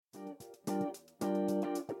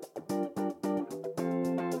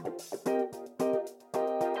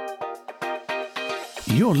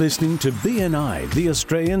You're listening to BNI, the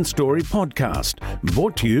Australian Story Podcast,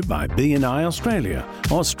 brought to you by BNI Australia,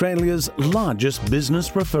 Australia's largest business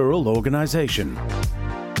referral organisation.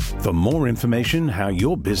 For more information how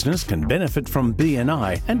your business can benefit from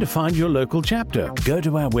BNI and to find your local chapter, go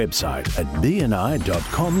to our website at bni.com.au.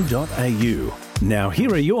 Now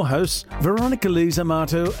here are your hosts, Veronica Lees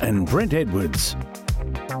Amato and Brent Edwards.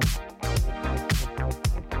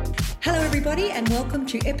 Hello everybody and welcome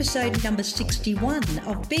to episode number 61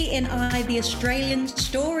 of BNI, the Australian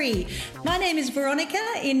Story. My name is Veronica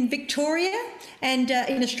in Victoria and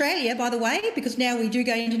in Australia, by the way, because now we do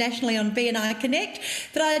go internationally on BNI Connect.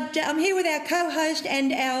 But I'm here with our co-host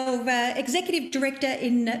and our Executive Director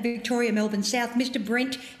in Victoria, Melbourne South, Mr.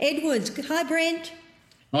 Brent Edwards. Hi, Brent.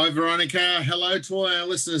 Hi, Veronica. Hello to all our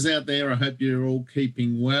listeners out there. I hope you're all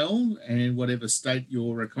keeping well, and whatever state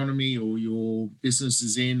your economy or your business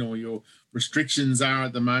is in or your restrictions are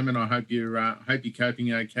at the moment, I hope you're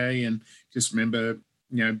coping okay. And just remember,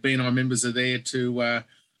 BNI members are there to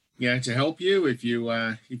help you if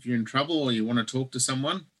you're in trouble or you want to talk to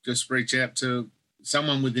someone. Just reach out to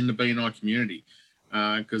someone within the BNI community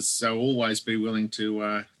because they'll always be willing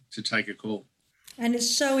to take a call. And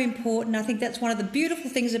it's so important. I think that's one of the beautiful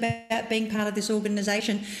things about being part of this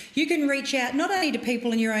organisation. You can reach out not only to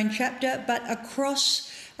people in your own chapter, but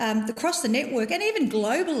across the network and even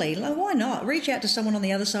globally. Like, why not? Reach out to someone on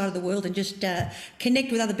the other side of the world and just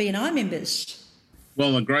connect with other BNI members.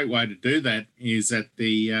 Well, a great way to do that is at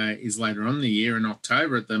is later on in the year in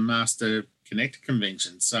October at the Master Connect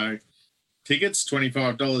Convention. So tickets,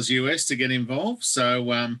 $25 US to get involved. So,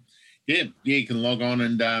 you can log on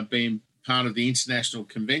and be part of the international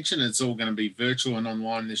convention. It's all going to be virtual and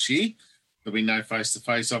online this year. There'll be no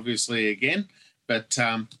face-to-face, obviously, again. But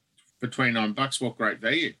for $29, what great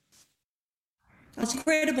value. It's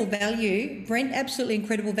incredible value, Brent, absolutely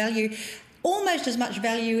incredible value. Almost as much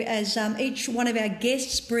value as each one of our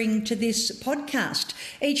guests bring to this podcast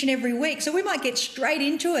each and every week. So we might get straight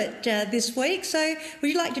into it this week. So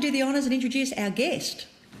would you like to do the honours and introduce our guest?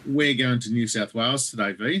 We're going to New South Wales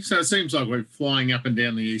today, V. So it seems like we're flying up and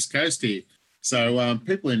down the East Coast here. So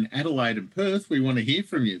people in Adelaide and Perth, we want to hear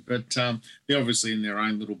from you. But they're obviously in their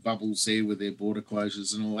own little bubbles there with their border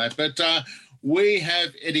closures and all that. But we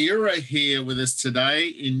have Eddie Ura here with us today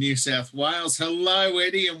in New South Wales. Hello,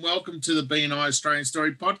 Eddie, and welcome to the BNI Australian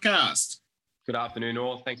Story podcast. Good afternoon,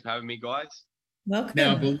 all. Thanks for having me, guys. Welcome.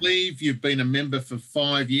 Now, I believe you've been a member for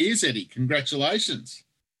 5 years, Eddie. Congratulations.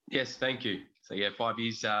 Yes, thank you. So, 5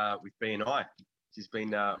 years with BNI. It's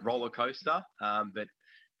been a roller coaster, but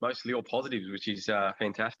mostly all positives, which is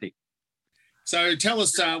fantastic. So tell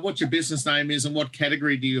us what your business name is and what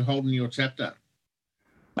category do you hold in your chapter?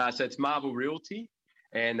 So it's Marvel Realty,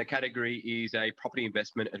 and the category is a property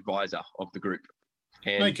investment advisor of the group.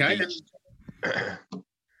 And okay.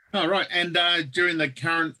 All right. And during the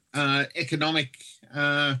current economic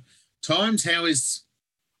times, how is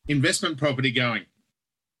investment property going?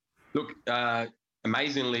 Look,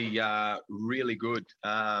 amazingly, really good.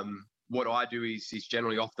 What I do is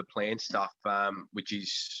generally off the plan stuff, which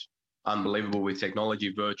is unbelievable with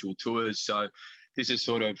technology, virtual tours. So this is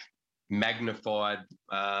sort of magnified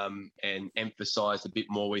and emphasised a bit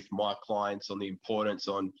more with my clients on the importance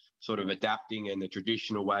on sort of adapting, and the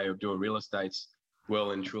traditional way of doing real estate's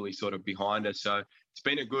well and truly sort of behind us. So it's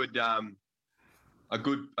been a good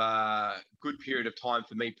period of time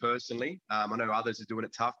for me personally. I know others are doing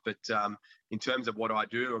it tough, but in terms of what I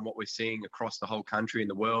do and what we're seeing across the whole country and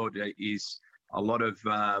the world is a lot of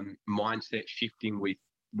mindset shifting with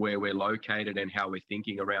where we're located and how we're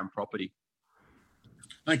thinking around property.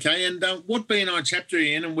 Okay, and what BNI chapter are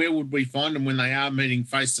you in, and where would we find them when they are meeting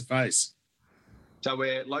face-to-face? So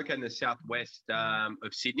we're located in the southwest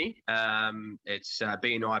of Sydney. It's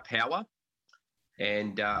BNI Power,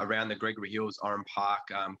 and around the Gregory Hills Oran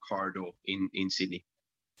Park corridor in Sydney.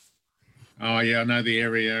 Oh, yeah, I know the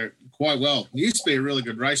area quite well. There used to be a really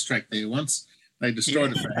good racetrack there once. They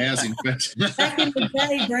destroyed it for housing. Back in the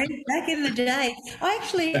day, Brent, back in the day. I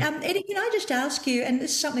actually, Eddie, can I just ask you, and this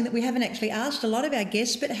is something that we haven't actually asked a lot of our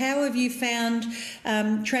guests, but how have you found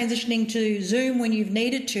transitioning to Zoom when you've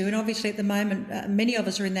needed to? And obviously at the moment, many of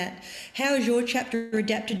us are in that. How has your chapter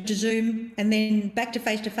adapted to Zoom and then back to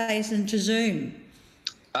face and to Zoom?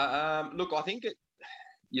 Look, I think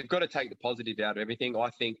you've got to take the positive out of everything. I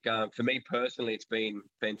think for me personally, it's been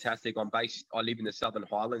fantastic. I live in the Southern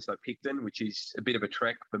Highlands, so Picton, which is a bit of a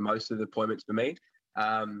trek for most of the appointments for me.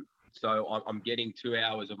 So I'm getting 2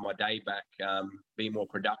 hours of my day back, being more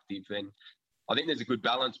productive. And I think there's a good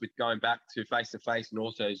balance with going back to face-to-face and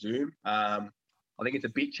also Zoom. I think it's a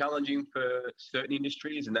bit challenging for certain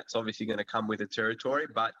industries, and that's obviously going to come with the territory.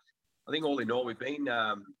 But I think all in all, we've been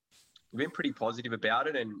pretty positive about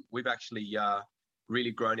it, and we've actually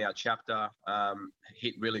really grown our chapter,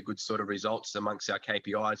 hit really good sort of results amongst our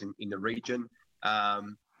KPIs in the region.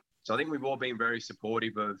 So I think we've all been very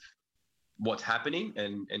supportive of what's happening,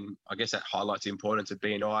 and I guess that highlights the importance of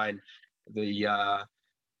BNI and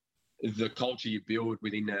the culture you build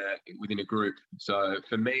within a group. So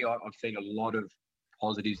for me, I've seen a lot of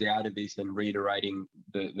positives out of this, and reiterating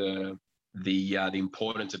the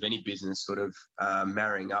importance of any business sort of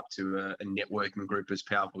marrying up to a networking group as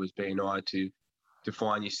powerful as BNI to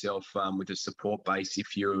find yourself with a support base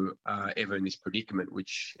if you're ever in this predicament,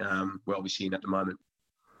 which we're obviously in at the moment.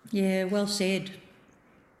 Yeah, well said.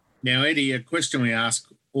 Now, Eddie, a question we ask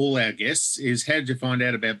all our guests is, how did you find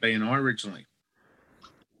out about BNI originally?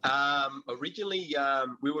 Originally,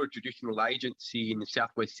 we were a traditional agency in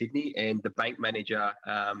southwest Sydney, and the bank manager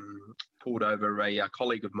pulled over a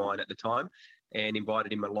colleague of mine at the time and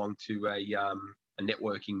invited him along to a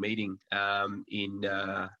networking meeting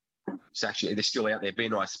it's actually, they're still out there,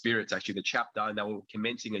 BNI Spirits, actually, the chapter, and they were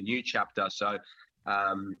commencing a new chapter. So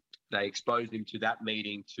they exposed him to that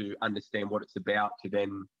meeting to understand what it's about, to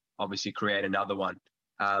then obviously create another one.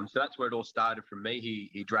 So that's where it all started from me.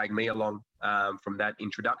 He dragged me along from that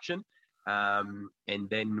introduction, and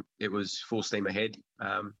then it was full steam ahead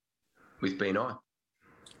with BNI.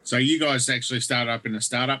 So you guys actually started up in a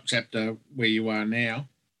startup chapter where you are now?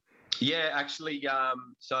 Yeah, actually,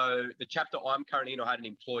 so the chapter I'm currently in, I had an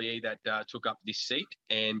employee that took up this seat,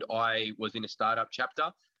 and I was in a startup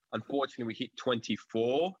chapter. Unfortunately, we hit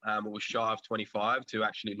 24, it was shy of 25 to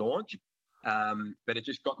actually launch, but it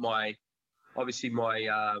just got my knowledge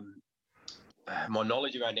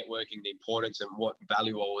around networking, the importance and what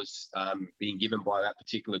value I was being given by that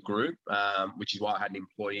particular group, which is why I had an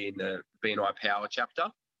employee in the BNI Power chapter.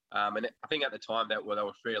 And I think at the time they were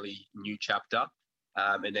a fairly new chapter.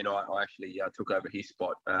 And then I actually took over his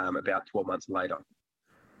spot about 12 months later.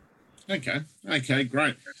 Okay,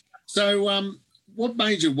 great. So what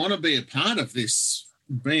made you want to be a part of this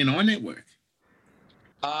BNI network?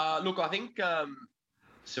 Look, I think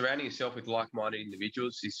surrounding yourself with like-minded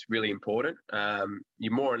individuals is really important.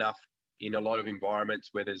 You're more enough in a lot of environments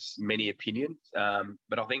where there's many opinions.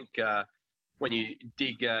 But I think when you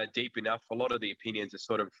dig deep enough, a lot of the opinions are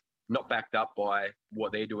sort of not backed up by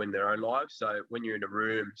what they're doing in their own lives. So when you're in a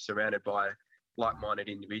room surrounded by like-minded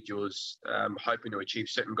individuals, hoping to achieve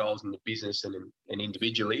certain goals in the business and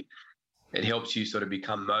individually, it helps you sort of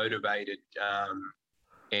become motivated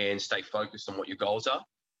and stay focused on what your goals are.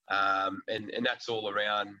 And that's all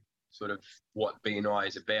around sort of what BNI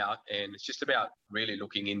is about. And it's just about really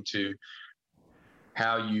looking into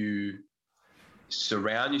how you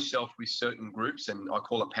surround yourself with certain groups, and I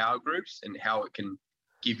call it power groups, and how it can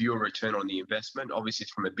give you a return on the investment. Obviously,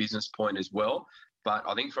 it's from a business point as well, but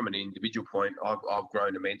I think from an individual point, I've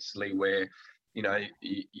grown immensely where, you know,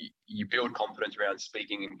 you build confidence around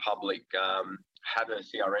speaking in public, have a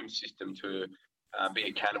CRM system to be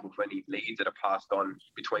accountable for any leads that are passed on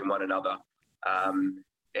between one another,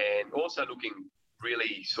 and also looking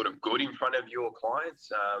really sort of good in front of your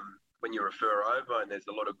clients. When you refer over and there's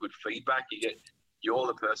a lot of good feedback, you're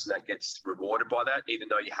the person that gets rewarded by that, even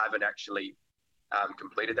though you haven't actually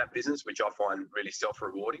completed that business, which I find really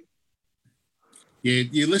self-rewarding. Yeah,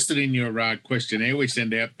 you listed in your questionnaire we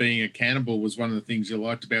sent out, being accountable was one of the things you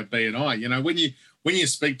liked about BNI. You know, when you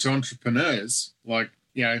speak to entrepreneurs, like,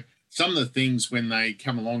 you know, some of the things when they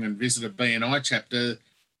come along and visit a BNI chapter,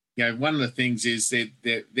 you know, one of the things is that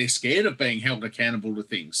they're scared of being held accountable to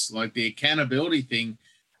things. Like the accountability thing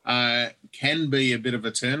can be a bit of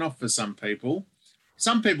a turn-off for some people.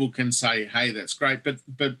 Some people can say, hey, that's great, but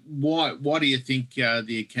why do you think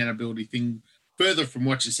the accountability thing, further from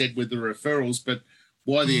what you said with the referrals, but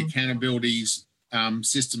why the accountability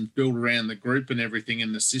systems built around the group and everything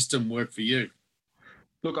in the system work for you?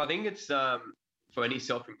 Look, I think it's for any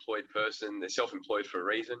self-employed person, they're self-employed for a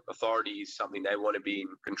reason. Authority is something they want to be in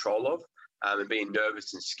control of, and being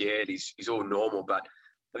nervous and scared is all normal. But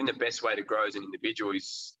I think the best way to grow as an individual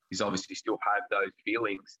is obviously still have those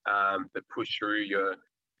feelings, but push through your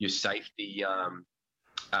safety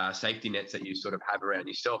safety nets that you sort of have around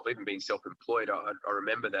yourself. Even being self-employed, I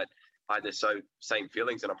remember that I had the same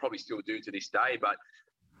feelings, and I probably still do to this day, but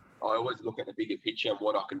I always look at the bigger picture and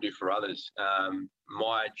what I can do for others.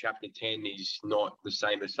 My chapter 10 is not the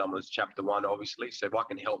same as someone's chapter 1, obviously. So if I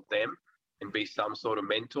can help them and be some sort of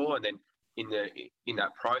mentor, and then in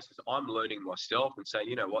that process, I'm learning myself and saying,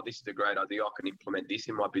 you know what, this is a great idea. I can implement this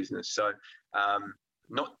in my business. So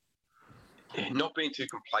not being too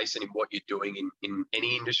complacent in what you're doing in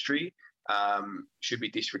any industry should be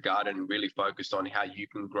disregarded, and really focused on how you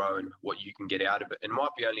can grow and what you can get out of it. And it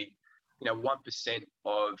might be only 1%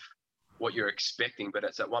 of what you're expecting, but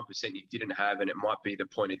it's that 1% you didn't have, and it might be the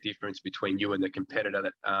point of difference between you and the competitor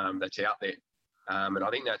that's out there. And I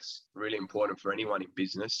think that's really important for anyone in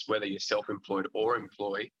business, whether you're self-employed or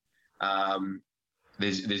employed.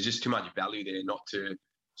 There's just too much value there not to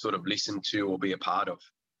sort of listen to or be a part of.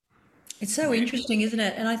 It's so interesting, isn't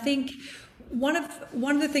it? And I think one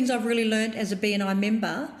of the things I've really learned as a BNI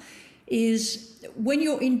member is when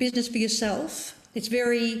you're in business for yourself, it's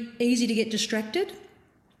very easy to get distracted.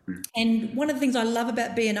 And one of the things I love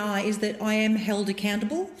about BNI is that I am held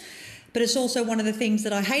accountable, but it's also one of the things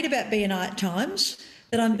that I hate about BNI at times,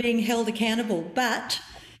 that I'm being held accountable. But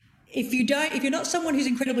if you're not someone who's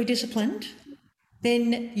incredibly disciplined,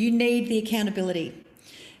 then you need the accountability.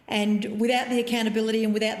 And without the accountability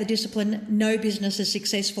and without the discipline, no business is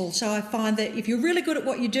successful. So I find that if you're really good at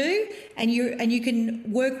what you do and you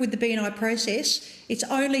can work with the BNI process, it's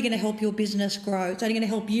only going to help your business grow. It's only going to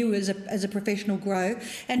help you as a professional grow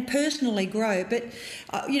and personally grow. But,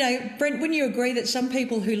 Brent, wouldn't you agree that some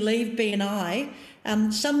people who leave BNI, a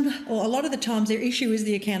lot of the times their issue is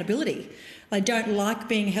the accountability. They don't like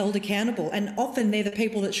being held accountable, and often they're the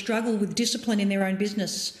people that struggle with discipline in their own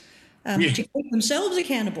business. To keep themselves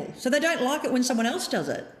accountable. So they don't like it when someone else does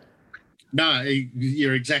it. No,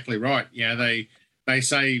 you're exactly right. They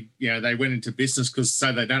say, they went into business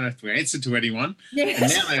so they don't have to answer to anyone. Yes.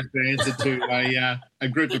 And now they have to answer to a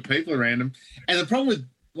group of people around them. And the problem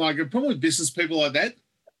with business people like that,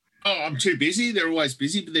 I'm too busy. They're always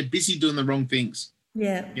busy, but they're busy doing the wrong things.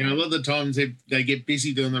 Yeah. A lot of the times they get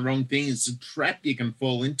busy doing the wrong thing. It's a trap you can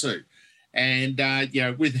fall into. And,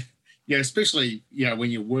 especially, when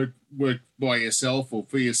you work by yourself or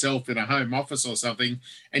for yourself in a home office or something,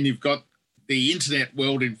 and you've got the internet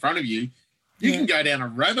world in front of you, you can go down a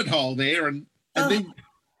rabbit hole there and then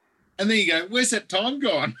you go, where's that time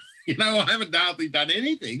gone? I haven't hardly done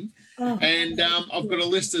anything. And I've got a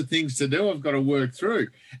list of things to do. I've got to work through.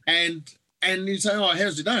 And you say,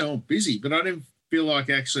 how's your day? I'm busy, but I didn't feel like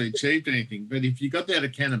I actually achieved anything. But if you've got that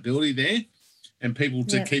accountability there and people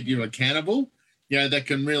to keep you accountable, that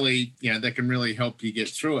can really help you get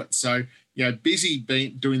through it. So, busy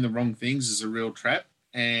doing the wrong things is a real trap.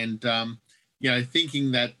 And,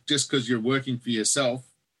 thinking that just because you're working for yourself,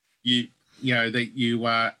 that you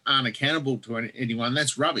aren't accountable to anyone,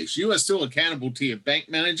 that's rubbish. You are still accountable to your bank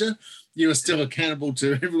manager. You are still accountable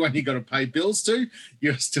to everyone you got to pay bills to.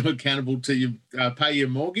 You're still accountable to pay your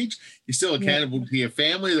mortgage. You're still accountable to your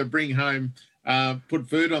family that bring home put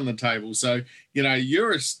food on the table. So,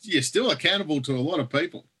 you're still accountable to a lot of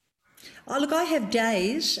people. Oh, look, I have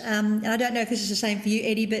days, and I don't know if this is the same for you,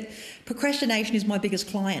 Eddie, but procrastination is my biggest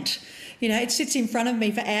client. It sits in front of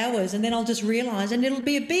me for hours, and then I'll just realise, and it'll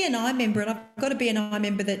be a BNI member, and I've got a BNI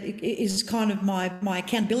member that is kind of my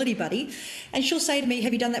accountability buddy, and she'll say to me,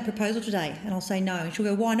 have you done that proposal today? And I'll say no. And she'll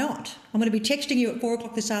go, why not? I'm going to be texting you at 4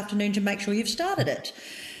 o'clock this afternoon to make sure you've started it.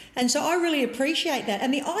 And so I really appreciate that.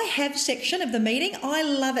 And the I have section of the meeting, I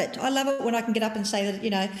love it. I love it when I can get up and say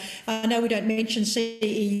that, I know we don't mention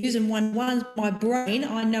CEUs and one-on-ones. My brain,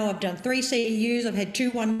 I know I've done 3 CEUs, I've had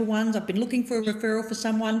 2 one-on-ones, I've been looking for a referral for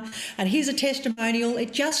someone, and here's a testimonial.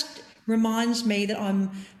 It just reminds me that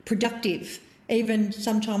I'm productive, even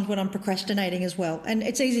sometimes when I'm procrastinating as well. And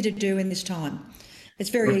it's easy to do in this time. It's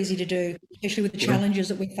very easy to do, especially with the challenges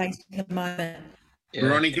that we face at the moment. Yeah.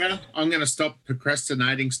 Veronica, I'm going to stop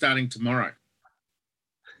procrastinating starting tomorrow.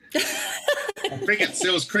 Crickets,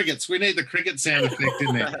 there was crickets. We need the cricket sound effect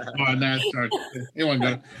in there. Oh, no, sorry. Everyone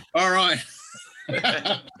got it. All right.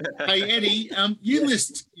 Hey, Eddie, you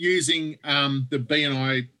list using the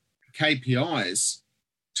BNI KPIs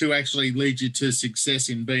to actually lead you to success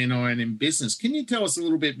in BNI and in business. Can you tell us a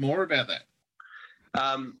little bit more about that?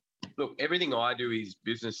 Look, everything I do is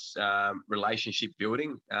business relationship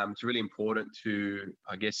building. It's really important to,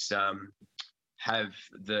 I guess, have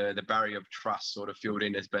the barrier of trust sort of filled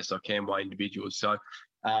in as best I can by individuals. So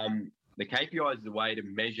the KPI is the way to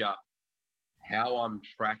measure how I'm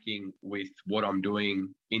tracking with what I'm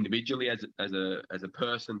doing individually as a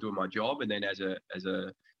person doing my job, and then as a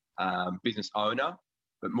business owner.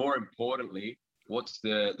 But more importantly, what's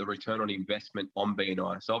the return on investment on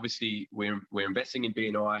BNI? So obviously we're investing in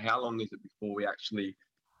BNI. How long is it before we actually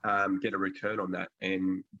get a return on that?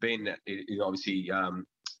 And being that it is obviously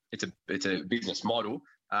it's a business model,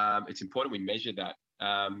 it's important we measure that.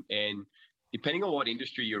 And depending on what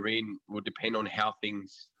industry you're in will depend on how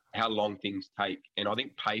long things take. And I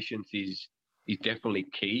think patience is definitely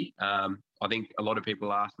key. I think a lot of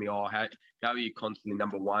people ask me, how are you constantly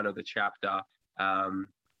number one of the chapter?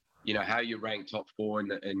 How you rank top 4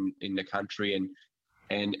 in the country,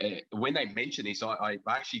 and when they mention this, I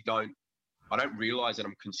actually don't I don't realize that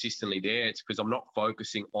I'm consistently there. It's because I'm not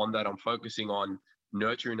focusing on that. I'm focusing on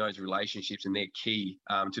nurturing those relationships, and they're key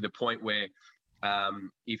to the point where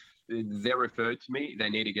if they're referred to me, they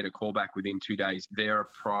need to get a call back within 2 days. They're a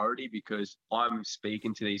priority because I'm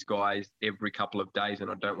speaking to these guys every couple of days, and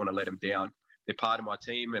I don't want to let them down. They're part of my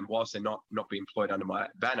team, and whilst they're not being employed under my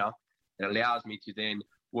banner, it allows me to then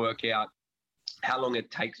work out how long it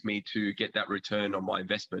takes me to get that return on my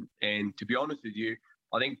investment. And to be honest with you,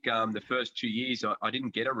 I think the first 2 years I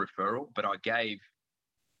didn't get a referral, but I gave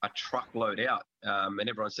a truckload out. And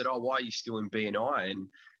everyone said, "Oh, why are you still in BNI?" And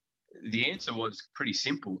the answer was pretty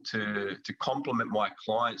simple: to complement my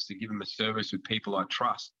clients, to give them a service with people I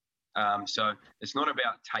trust. So it's not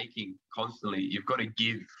about taking constantly. You've got to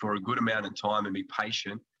give for a good amount of time and be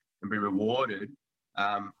patient and be rewarded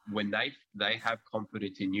when they have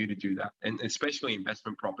confidence in you to do that. And especially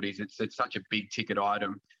investment properties, it's such a big ticket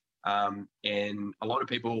item. And a lot of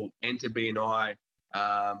people enter BNI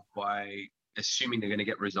by assuming they're going to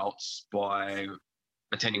get results by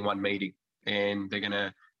attending one meeting, and they're going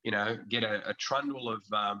to, get a trundle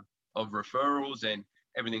of referrals, and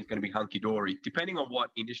everything's going to be hunky-dory. Depending on what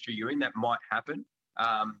industry you're in, that might happen.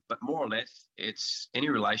 But more or less, it's any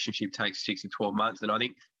relationship takes 6 to 12 months. And I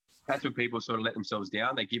think that's where people sort of let themselves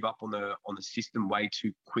down. They give up on the system way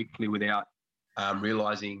too quickly without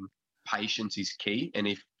realizing patience is key. And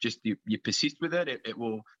if just you persist with it, it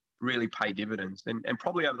will really pay dividends. And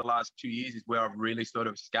probably over the last 2 years is where I've really sort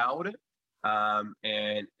of scaled it.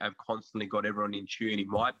 And I've constantly got everyone in tune in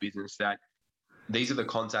my business that these are the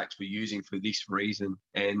contacts we're using for this reason.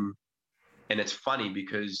 And it's funny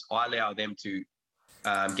because I allow them to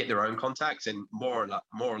get their own contacts, and more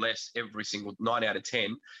or less every single 9 out of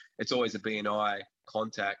 10, it's always a BNI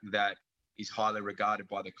contact that is highly regarded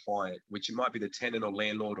by the client, which it might be the tenant or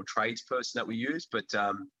landlord or tradesperson that we use, but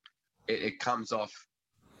it comes off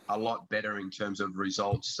a lot better in terms of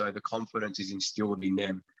results. So the confidence is instilled in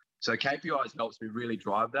them. So KPIs helps me really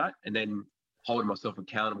drive that, and then holding myself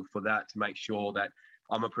accountable for that to make sure that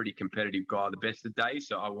I'm a pretty competitive guy the best of days.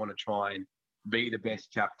 So I want to try and be the best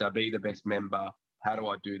chapter, be the best member. How do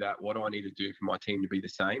I do that? What do I need to do for my team to be the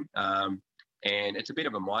same? And it's a bit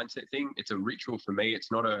of a mindset thing. It's a ritual for me.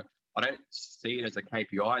 I don't see it as a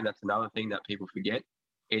KPI, and that's another thing that people forget.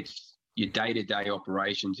 It's your day-to-day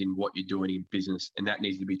operations in what you're doing in business, and that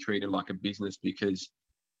needs to be treated like a business because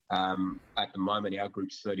at the moment our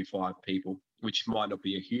group's 35 people, which might not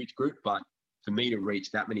be a huge group, but for me to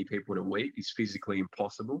reach that many people in a week is physically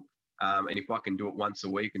impossible. And if I can do it once a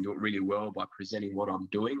week and do it really well by presenting what I'm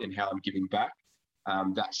doing and how I'm giving back,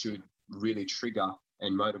 that should really trigger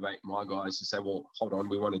and motivate my guys to say, well, hold on,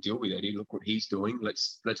 we want to deal with Eddie. Look what he's doing.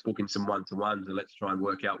 Let's book in some one-to-ones and let's try and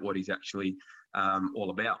work out what he's actually all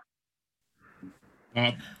about.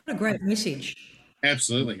 What a great message.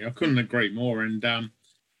 Absolutely. I couldn't agree more. And,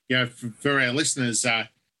 for our listeners,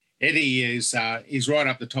 Eddie is right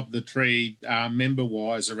up the top of the tree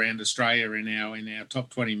member-wise around Australia in our top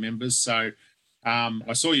 20 members. So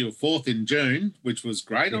I saw you were 4th in June, which was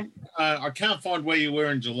great. Yeah. I can't find where you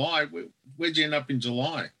were in July. Where'd you end up in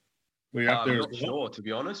July? Were you up there? I'm not sure, to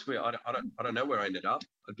be honest. I don't know where I ended up.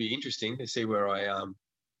 It'd be interesting to see where I'm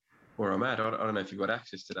at. I don't know if you've got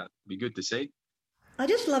access to that. It'd be good to see. I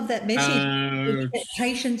just love that message.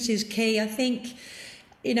 Patience is key. I think,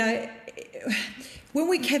 when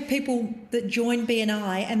we have people that join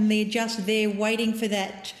BNI and they're just there waiting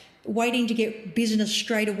to get business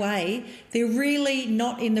straight away, they're really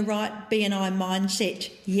not in the right BNI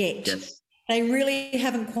mindset yet. Yes. They really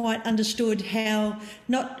haven't quite understood how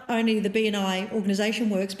not only the BNI organisation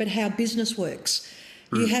works, but how business works.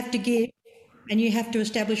 You have to give and you have to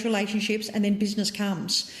establish relationships, and then business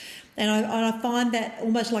comes. And I find that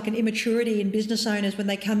almost like an immaturity in business owners when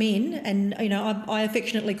they come in, and I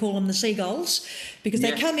affectionately call them the seagulls, because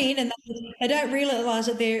they come in and they don't realise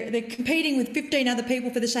that they're competing with 15 other people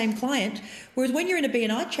for the same client. Whereas when you're in a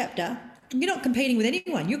BNI chapter, you're not competing with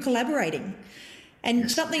anyone, you're collaborating. And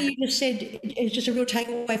something you just said is just a real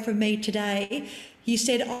takeaway from me today. You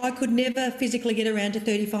said, I could never physically get around to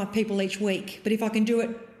 35 people each week, but if I can do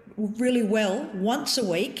it really well once a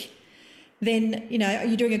week, then,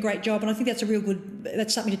 you're doing a great job. And I think that's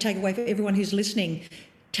something to take away for everyone who's listening.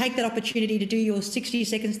 Take that opportunity to do your 60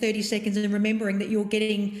 seconds, 30 seconds, and remembering that you're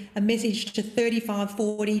getting a message to 35,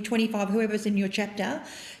 40, 25, whoever's in your chapter,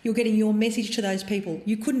 you're getting your message to those people.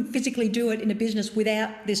 You couldn't physically do it in a business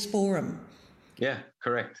without this forum. Yeah,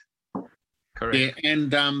 correct. Yeah,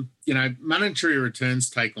 and, monetary returns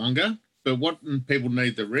take longer, but what people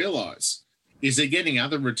need to realise is they're getting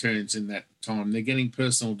other returns in that time. They're getting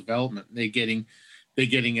personal development. They're they're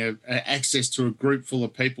getting a access to a group full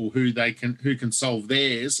of people who can solve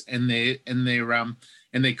theirs and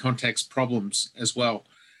their contacts' problems as well.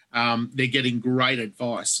 They're getting great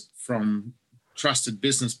advice from trusted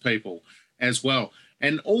business people as well.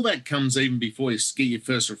 And all that comes even before you get your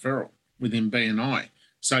first referral within BNI.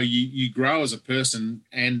 So you grow as a person,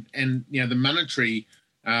 and the monetary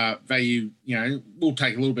value will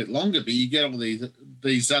take a little bit longer, but you get all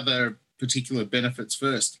these other particular benefits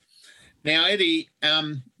first. Now, Eddie,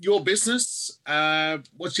 your business,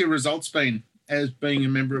 what's your results been as being a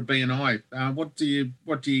member of BNI? What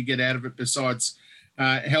do you get out of it besides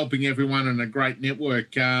helping everyone in a great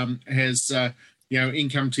network? Has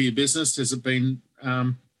income to your business? Has it been?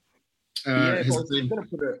 I'm going to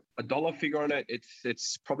put a dollar figure on it.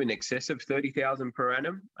 It's probably in excess of 30,000 per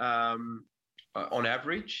annum on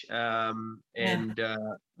average.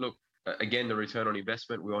 Look, again, the return on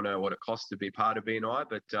investment, we all know what it costs to be part of BNI,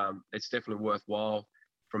 but it's definitely worthwhile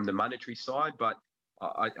from the monetary side. But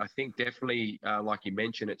I think definitely, like you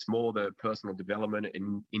mentioned, it's more the personal development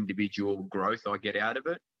and individual growth I get out of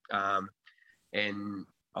it. And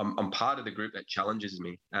I'm part of the group that challenges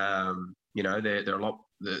me.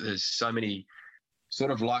 There's so many sort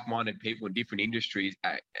of like-minded people in different industries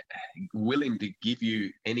willing to give you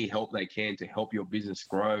any help they can to help your business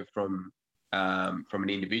grow from an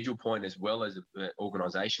individual point as well as an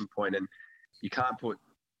organization point. And you can't put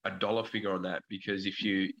a dollar figure on that, because if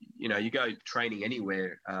you go training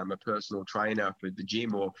anywhere, a personal trainer for the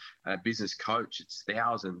gym or a business coach, it's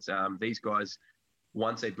thousands. These guys,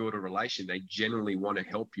 once they build a relation, they generally want to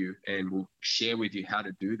help you and will share with you how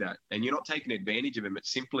to do that. And you're not taking advantage of them.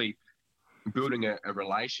 It's simply building a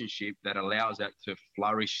relationship that allows that to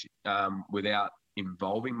flourish without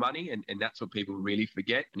involving money. And that's what people really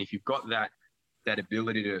forget. And if you've got that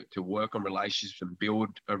ability to work on relationships and build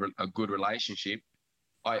a good relationship,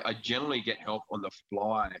 I generally get help on the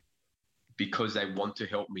fly because they want to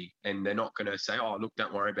help me, and they're not going to say, "Oh, look,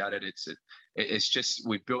 don't worry about it." It's just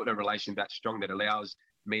we've built a relation that strong that allows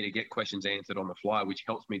me to get questions answered on the fly, which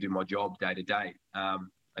helps me do my job day to day.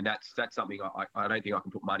 And that's something I don't think I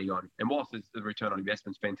can put money on. And whilst the return on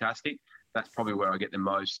investment's fantastic, that's probably where I get the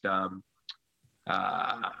most,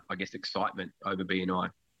 excitement over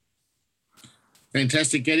BNI.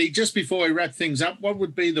 Fantastic, Eddie. Just before we wrap things up, what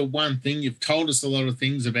would be the one thing, you've told us a lot of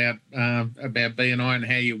things about BNI and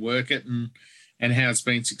how you work it and how it's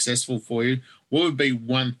been successful for you. What would be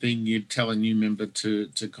one thing you'd tell a new member to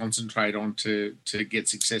concentrate on to get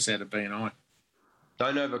success out of BNI?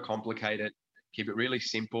 Don't overcomplicate it. Keep it really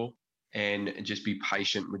simple and just be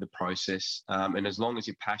patient with the process. And as long as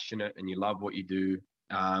you're passionate and you love what you do,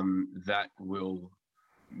 that will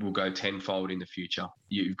go tenfold in the future.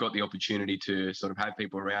 You've got the opportunity to sort of have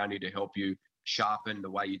people around you to help you sharpen the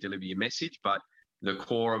way you deliver your message. But the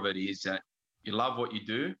core of it is that you love what you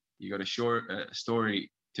do. You got a story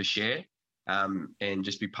to share, and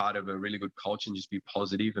just be part of a really good culture and just be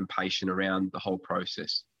positive and patient around the whole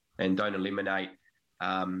process, and don't eliminate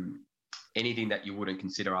anything that you wouldn't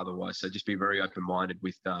consider otherwise. So just be very open-minded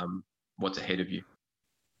with what's ahead of you.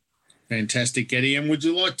 Fantastic, Eddie. And would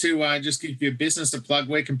you like to just give your business a plug?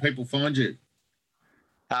 Where can people find you?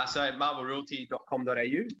 So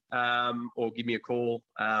marvelrealty.com.au, or give me a call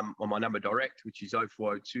on my number direct, which is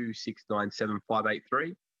 0402 697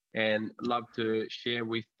 583. And love to share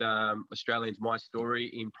with Australians my story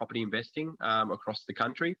in property investing across the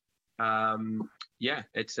country.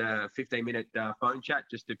 It's a 15-minute phone chat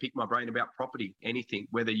just to pick my brain about property, anything,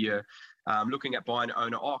 whether you're looking at buying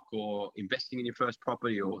owner OC or investing in your first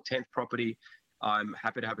property or 10th property. I'm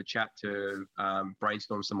happy to have a chat to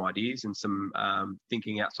brainstorm some ideas and some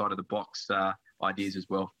thinking outside of the box ideas as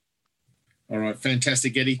well. All right.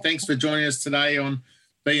 Fantastic, Eddie. Thanks for joining us today on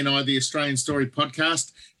BNI, the Australian Story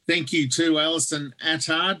podcast. Thank you to Alison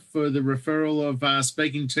Attard for the referral of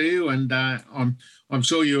speaking to you. And I'm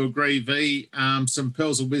sure you agree, V, some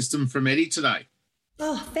pearls of wisdom from Eddie today.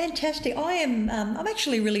 Oh, fantastic. I'm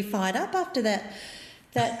actually really fired up after that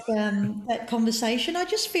conversation. I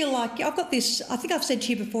just feel like I've got this, I think I've said to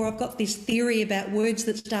you before, I've got this theory about words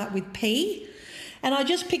that start with P. And I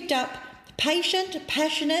just picked up patient,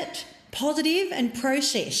 passionate, positive, and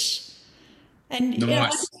process. And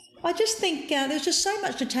nice. I just think there's just so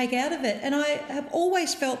much to take out of it. And I have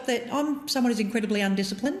always felt that I'm someone who's incredibly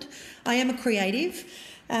undisciplined. I am a creative,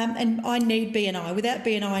 and I need BNI. Without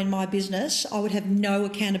BNI in my business, I would have no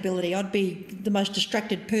accountability. I'd be the most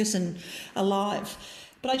distracted person alive.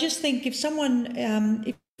 But I just think if someone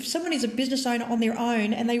is a business owner on their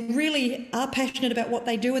own and they really are passionate about what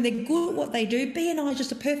they do and they're good at what they do, BNI is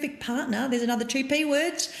just a perfect partner. There's another 2 P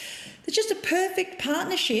words. It's just a perfect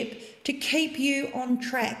partnership to keep you on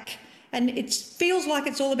track And it feels like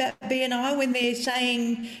it's all about BNI when they're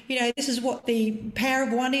saying, this is what the power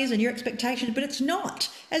of one is and your expectations, but it's not.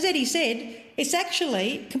 As Eddie said, it's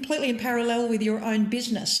actually completely in parallel with your own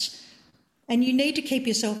business. And you need to keep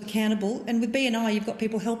yourself accountable. And with BNI, you've got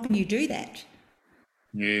people helping you do that.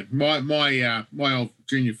 Yeah, my old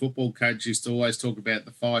junior football coach used to always talk about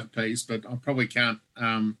the 5 Ps, but I probably can't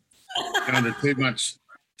go into too much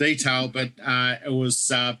detail. But it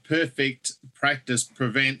was perfect practice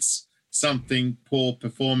prevents something poor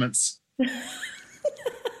performance.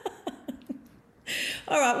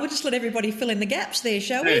 All right, we'll just let everybody fill in the gaps there,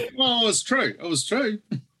 shall we? Well, it was true. It was true.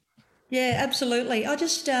 Yeah, absolutely. I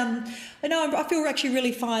just, I feel actually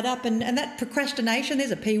really fired up, and that procrastination,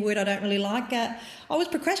 there's a P word I don't really like. I was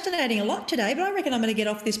procrastinating a lot today, but I reckon I'm going to get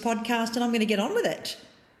off this podcast and I'm going to get on with it.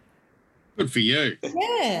 Good for you.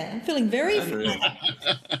 Yeah, I'm feeling very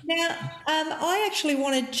Now, I actually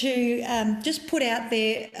wanted to just put out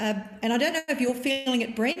there, and I don't know if you're feeling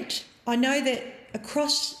it, Brent. I know that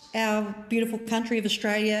across our beautiful country of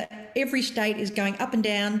Australia, every state is going up and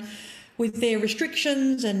down with their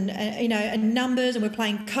restrictions and and numbers, and we're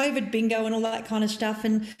playing COVID bingo and all that kind of stuff.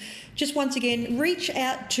 And just once again, reach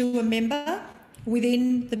out to a member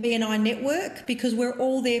within the BNI network, because we're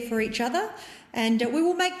all there for each other, and we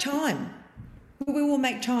will make time. We will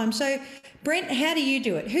make time. So, Brent, how do you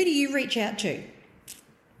do it? Who do you reach out to?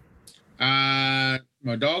 My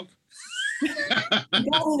dog.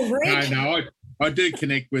 No, I do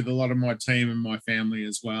connect with a lot of my team and my family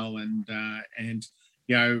as well, and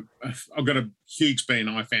I've got a huge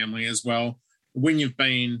BNI family as well. When you've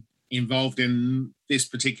been involved in this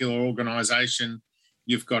particular organisation,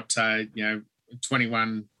 you've got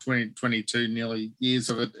 21, 20, 22 nearly years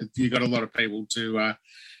of it. You've got a lot of people to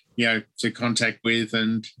contact with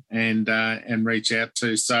and reach out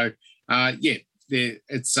to. So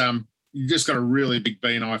it's you just got a really big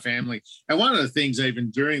BNI family. And one of the things,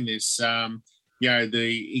 even during this,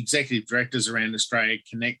 the executive directors around Australia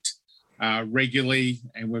connect regularly,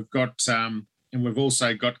 and we've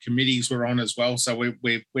also got committees we're on as well. So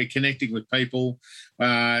we're connecting with people.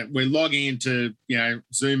 We're logging into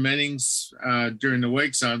Zoom meetings during the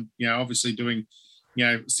week. So I'm obviously doing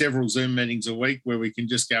several Zoom meetings a week where we can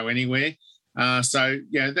just go anywhere. So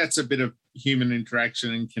that's a bit of human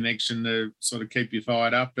interaction and connection to sort of keep you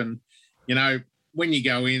fired up. And when you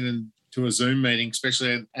go in and to a Zoom meeting,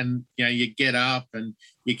 especially, and you get up and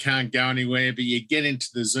you can't go anywhere, but you get into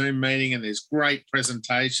the Zoom meeting and there's great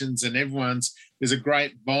presentations and there's a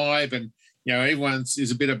great vibe, and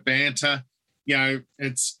there's a bit of banter.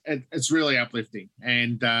 It's really uplifting,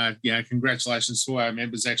 and congratulations to our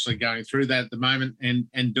members actually going through that at the moment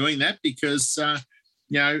and doing that, because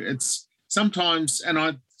it's sometimes, and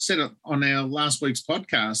I said it on our last week's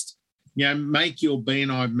podcast, make your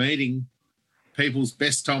BNI meeting people's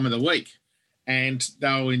best time of the week, and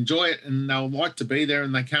they'll enjoy it and they'll like to be there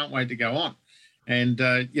and they can't wait to go on. And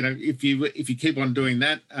if you keep on doing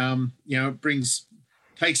that, it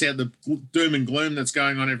takes out the doom and gloom that's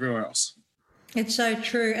going on everywhere else. It's so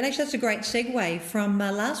true. And actually, that's a great segue from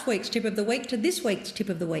last week's tip of the week to this week's tip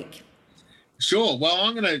of the week. Sure.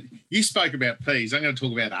 Well, you spoke about P's. I'm going to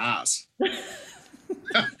talk about R's.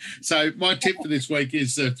 So my tip for this week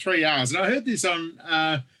is 3 R's. And I heard this on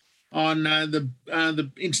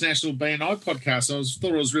the International BNI podcast. I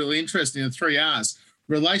thought it was really interesting. The 3 R's: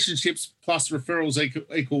 relationships plus referrals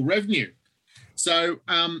equal revenue. So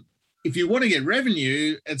if you want to get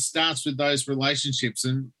revenue, it starts with those relationships,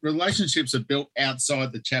 and relationships are built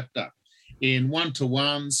outside the chapter in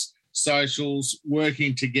one-to-ones, socials,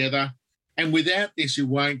 working together. And without this, you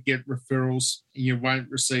won't get referrals, you won't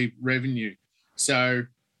receive revenue. So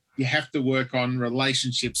you have to work on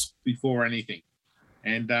relationships before anything.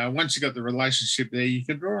 And once you've got the relationship there, you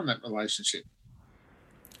can draw on that relationship.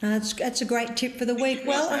 That's a great tip for the week.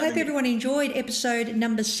 Well, I hope everyone enjoyed episode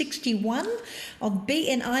number 61 of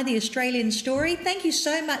BNI, the Australian Story. Thank you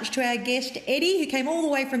so much to our guest, Eddie, who came all the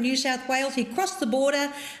way from New South Wales. He crossed the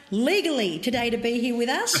border legally today to be here with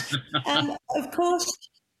us. Of course,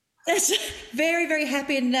 that's very, very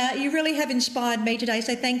happy, and you really have inspired me today.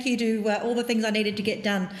 So thank you to all the things I needed to get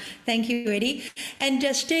done. Thank you, Eddie. And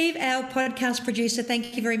Steve, our podcast producer,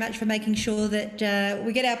 thank you very much for making sure that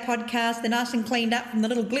we get our podcast, they're nice and cleaned up from the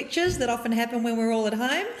little glitches that often happen when we're all at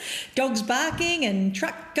home, dogs barking and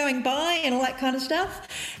truck going by and all that kind of stuff.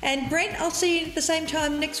 And Brent, I'll see you at the same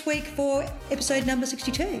time next week for episode number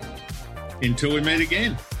 62. Until we meet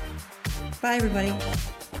again. Bye, everybody.